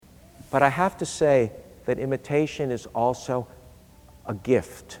But I have to say that imitation is also a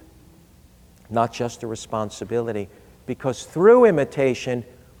gift, not just a responsibility, because through imitation,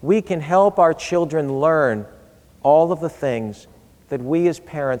 we can help our children learn all of the things that we as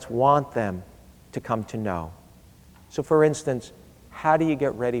parents want them to come to know. So for instance, how do you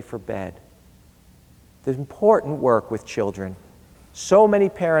get ready for bed? The important work with children. So many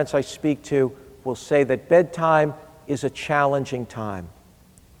parents I speak to will say that bedtime is a challenging time.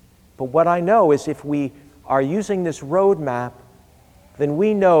 But what I know is if we are using this roadmap, then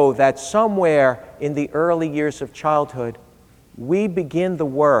we know that somewhere in the early years of childhood, we begin the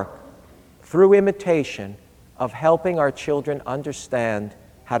work through imitation of helping our children understand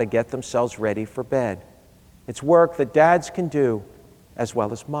how to get themselves ready for bed. It's work that dads can do as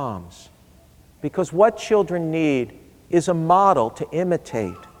well as moms. Because what children need is a model to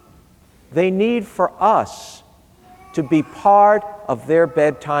imitate. They need for us to be part of their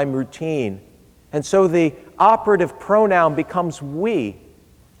bedtime routine. And so the operative pronoun becomes we.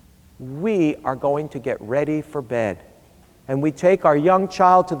 We are going to get ready for bed. And we take our young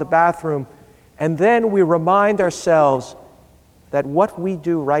child to the bathroom, and then we remind ourselves that what we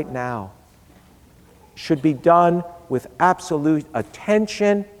do right now should be done with absolute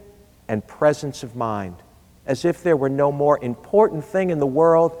attention and presence of mind, as if there were no more important thing in the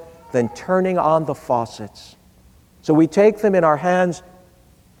world than turning on the faucets. So we take them in our hands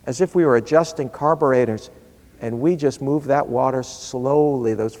as if we were adjusting carburetors, and we just move that water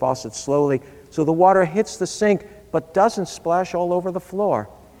slowly, those faucets slowly, so the water hits the sink but doesn't splash all over the floor.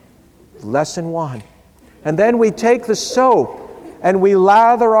 Lesson 1. And then we take the soap and we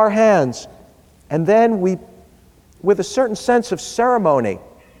lather our hands, and then we, with a certain sense of ceremony,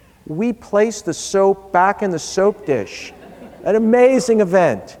 we place the soap back in the soap dish. An amazing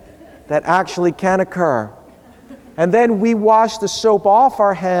event that actually can occur. And then we wash the soap off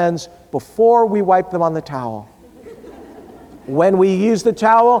our hands before we wipe them on the towel. When we use the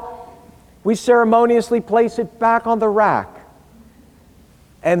towel, we ceremoniously place it back on the rack.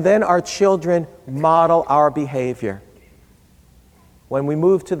 And then our children model our behavior. When we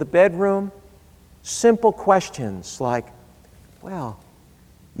move to the bedroom, simple questions like, well,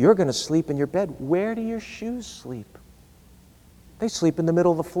 you're going to sleep in your bed. Where do your shoes sleep? They sleep in the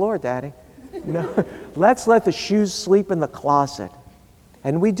middle of the floor, Daddy. No, let's let the shoes sleep in the closet.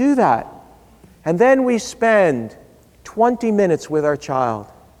 And we do that. And then we spend 20 minutes with our child,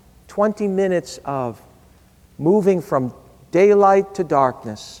 20 minutes of moving from daylight to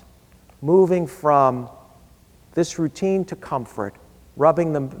darkness, moving from this routine to comfort,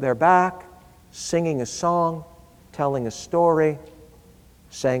 rubbing them their back, singing a song, telling a story,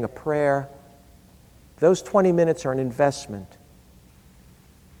 saying a prayer. Those 20 minutes are an investment.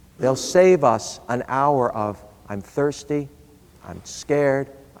 They'll save us an hour of, I'm thirsty, I'm scared,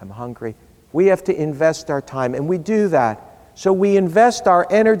 I'm hungry. We have to invest our time, and we do that. So we invest our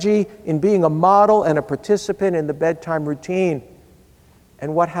energy in being a model and a participant in the bedtime routine.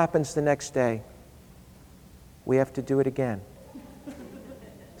 And what happens the next day? We have to do it again.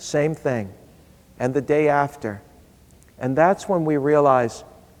 Same thing. And the day after. And that's when we realize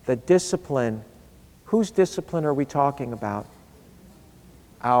that discipline, whose discipline are we talking about?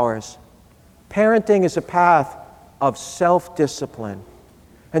 Ours. Parenting is a path of self-discipline.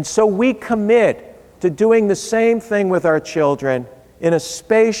 And so we commit to doing the same thing with our children in a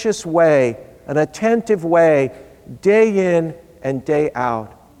spacious way, an attentive way, day in and day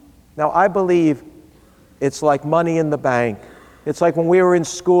out. Now, I believe it's like money in the bank. It's like when we were in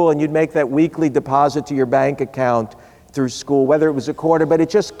school and you'd make that weekly deposit to your bank account through school, whether it was a quarter, but it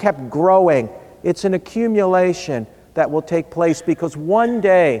just kept growing. It's an accumulation that will take place because one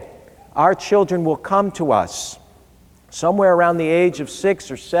day our children will come to us somewhere around the age of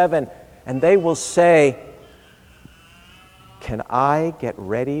 6 or 7, and they will say, "Can I get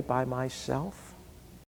ready by myself?"